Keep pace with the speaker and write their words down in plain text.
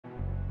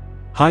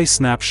Hi,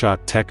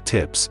 Snapshot Tech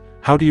Tips.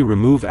 How do you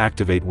remove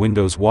activate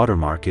Windows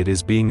watermark? It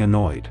is being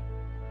annoyed.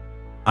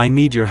 I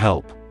need your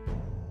help.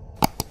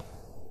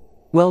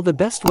 Well, the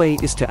best way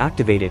is to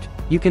activate it.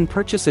 You can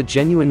purchase a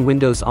genuine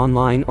Windows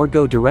online or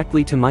go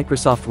directly to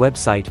Microsoft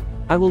website.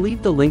 I will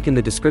leave the link in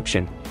the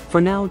description. For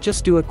now,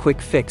 just do a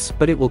quick fix,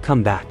 but it will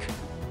come back.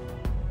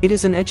 It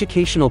is an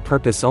educational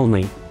purpose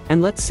only,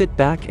 and let's sit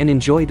back and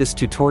enjoy this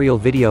tutorial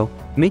video.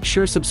 Make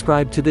sure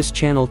subscribe to this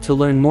channel to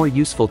learn more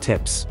useful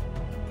tips.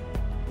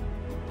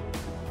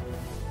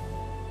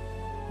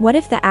 What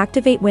if the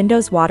activate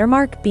Windows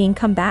watermark being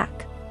come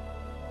back?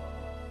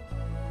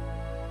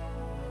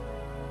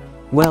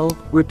 Well,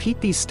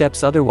 repeat these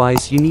steps,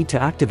 otherwise you need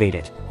to activate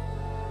it.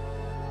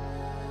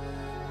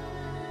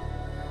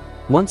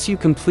 Once you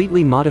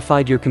completely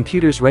modified your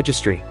computer's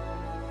registry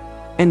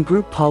and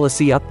group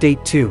policy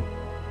update too.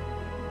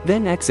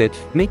 Then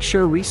exit. Make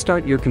sure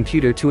restart your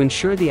computer to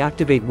ensure the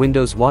activate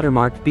Windows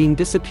watermark being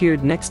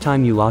disappeared next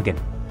time you log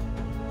in.